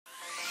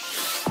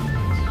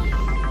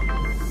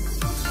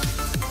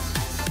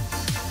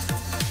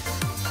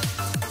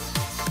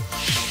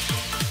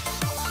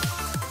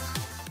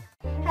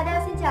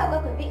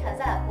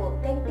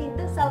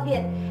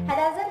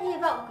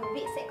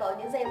có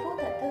những giây phút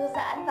thật thư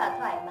giãn và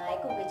thoải mái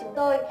cùng với chúng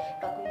tôi.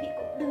 Và quý vị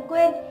cũng đừng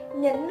quên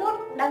nhấn nút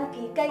đăng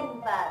ký kênh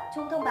và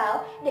chuông thông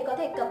báo để có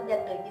thể cập nhật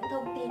được những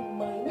thông tin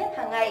mới nhất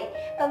hàng ngày.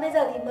 Còn bây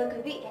giờ thì mời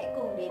quý vị hãy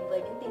cùng đến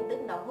với những tin tức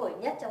nóng hổi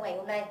nhất trong ngày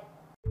hôm nay.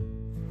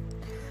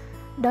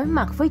 Đối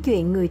mặt với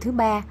chuyện người thứ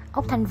ba,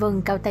 ốc Thanh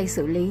Vân cao tay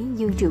xử lý,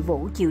 Dương Triệu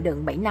Vũ chịu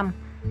đựng 7 năm.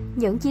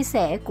 Những chia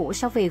sẻ của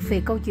Sao Việt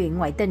về câu chuyện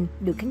ngoại tình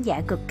được khán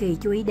giả cực kỳ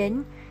chú ý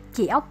đến.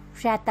 Chị ốc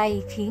ra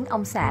tay khiến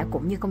ông xã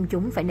cũng như công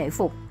chúng phải nể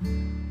phục.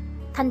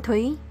 Thanh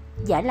Thúy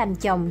giả làm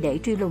chồng để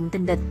truy lùng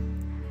tình địch.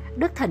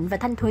 Đức Thịnh và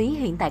Thanh Thúy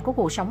hiện tại có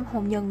cuộc sống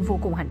hôn nhân vô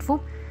cùng hạnh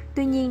phúc.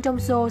 Tuy nhiên trong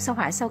show Sao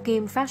Hỏa Sao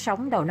Kim phát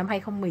sóng đầu năm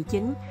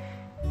 2019,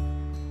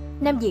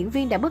 nam diễn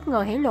viên đã bất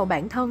ngờ hé lộ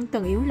bản thân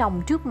từng yếu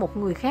lòng trước một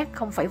người khác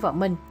không phải vợ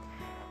mình.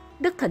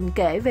 Đức Thịnh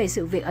kể về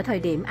sự việc ở thời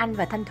điểm anh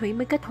và Thanh Thúy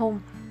mới kết hôn.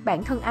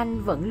 Bản thân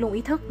anh vẫn luôn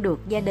ý thức được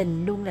gia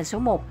đình luôn là số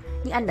 1,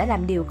 nhưng anh đã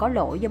làm điều có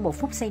lỗi do một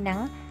phút say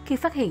nắng. Khi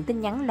phát hiện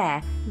tin nhắn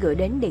lạ gửi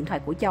đến điện thoại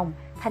của chồng,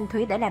 Thanh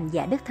Thúy đã làm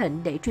giả Đức Thịnh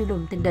để truy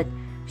lùng tình địch.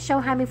 Sau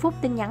 20 phút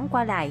tin nhắn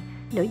qua lại,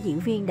 nữ diễn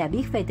viên đã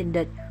biết về tình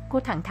địch. Cô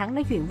thẳng thắn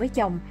nói chuyện với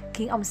chồng,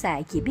 khiến ông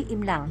xã chỉ biết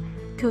im lặng,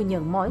 thừa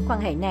nhận mối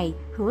quan hệ này,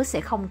 hứa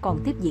sẽ không còn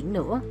tiếp diễn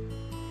nữa.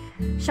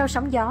 Sau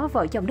sóng gió,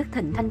 vợ chồng Đức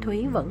Thịnh Thanh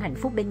Thúy vẫn hạnh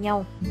phúc bên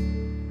nhau.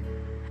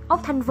 Ốc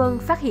Thanh Vân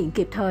phát hiện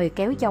kịp thời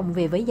kéo chồng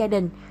về với gia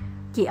đình.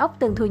 Chị ốc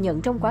từng thừa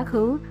nhận trong quá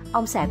khứ,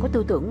 ông xã có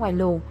tư tưởng ngoài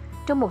luồng.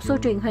 Trong một show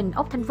truyền hình,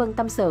 ốc Thanh Vân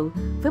tâm sự,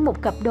 với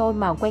một cặp đôi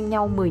mà quen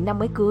nhau 10 năm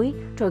mới cưới,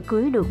 rồi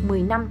cưới được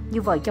 10 năm,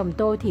 như vợ chồng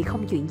tôi thì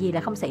không chuyện gì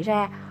là không xảy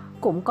ra.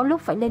 Cũng có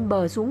lúc phải lên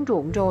bờ xuống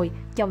ruộng rồi,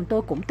 chồng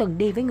tôi cũng từng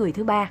đi với người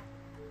thứ ba.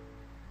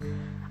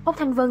 Ốc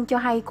Thanh Vân cho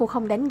hay cô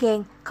không đánh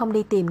ghen, không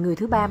đi tìm người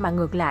thứ ba mà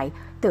ngược lại,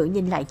 tự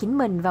nhìn lại chính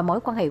mình và mối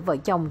quan hệ vợ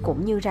chồng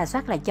cũng như rà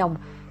soát lại chồng.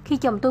 Khi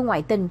chồng tôi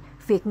ngoại tình,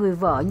 việc người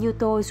vợ như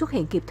tôi xuất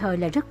hiện kịp thời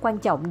là rất quan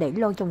trọng để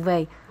lôi chồng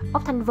về.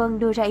 Ốc Thanh Vân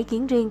đưa ra ý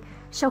kiến riêng.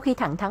 Sau khi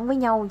thẳng thắn với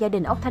nhau, gia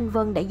đình ốc Thanh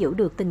Vân đã giữ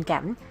được tình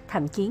cảm,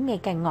 thậm chí ngày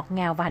càng ngọt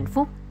ngào và hạnh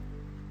phúc.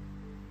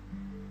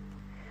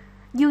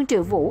 Dương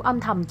Triệu Vũ âm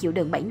thầm chịu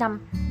đựng 7 năm.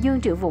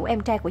 Dương Triệu Vũ,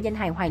 em trai của danh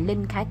hài Hoài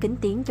Linh, khá kín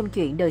tiếng trong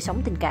chuyện đời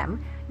sống tình cảm,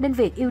 nên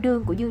việc yêu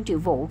đương của Dương Triệu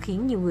Vũ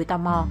khiến nhiều người tò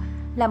mò.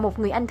 Là một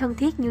người anh thân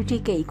thiết như tri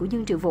kỷ của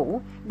Dương Triệu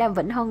Vũ, Đàm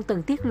Vĩnh Hân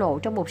từng tiết lộ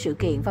trong một sự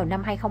kiện vào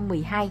năm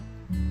 2012.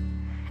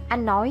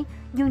 Anh nói,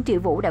 Dương Triệu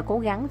Vũ đã cố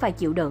gắng và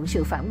chịu đựng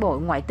sự phản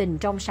bội ngoại tình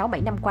trong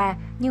 6-7 năm qua,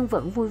 nhưng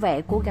vẫn vui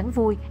vẻ cố gắng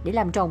vui để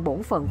làm tròn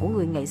bổn phận của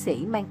người nghệ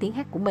sĩ mang tiếng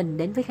hát của mình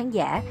đến với khán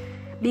giả.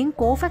 Biến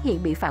cố phát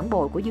hiện bị phản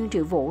bội của Dương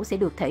Triệu Vũ sẽ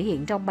được thể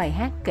hiện trong bài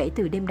hát Kể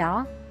từ đêm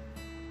đó.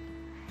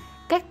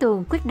 Cát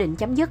Tường quyết định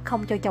chấm dứt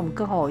không cho chồng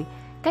cơ hội.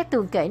 Cát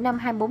Tường kể năm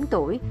 24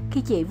 tuổi,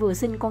 khi chị vừa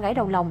sinh con gái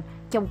đầu lòng,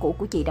 chồng cũ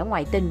của chị đã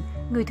ngoại tình.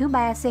 Người thứ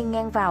ba xen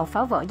ngang vào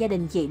phá vỡ gia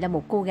đình chị là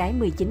một cô gái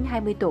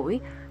 19-20 tuổi.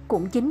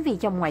 Cũng chính vì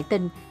chồng ngoại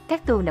tình,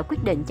 Cát Tường đã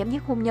quyết định chấm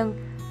dứt hôn nhân.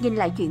 Nhìn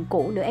lại chuyện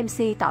cũ, nữ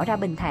MC tỏ ra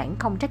bình thản,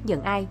 không trách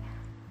giận ai.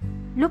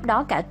 Lúc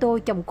đó cả tôi,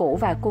 chồng cũ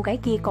và cô gái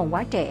kia còn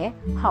quá trẻ.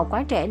 Họ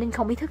quá trẻ nên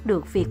không ý thức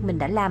được việc mình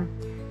đã làm.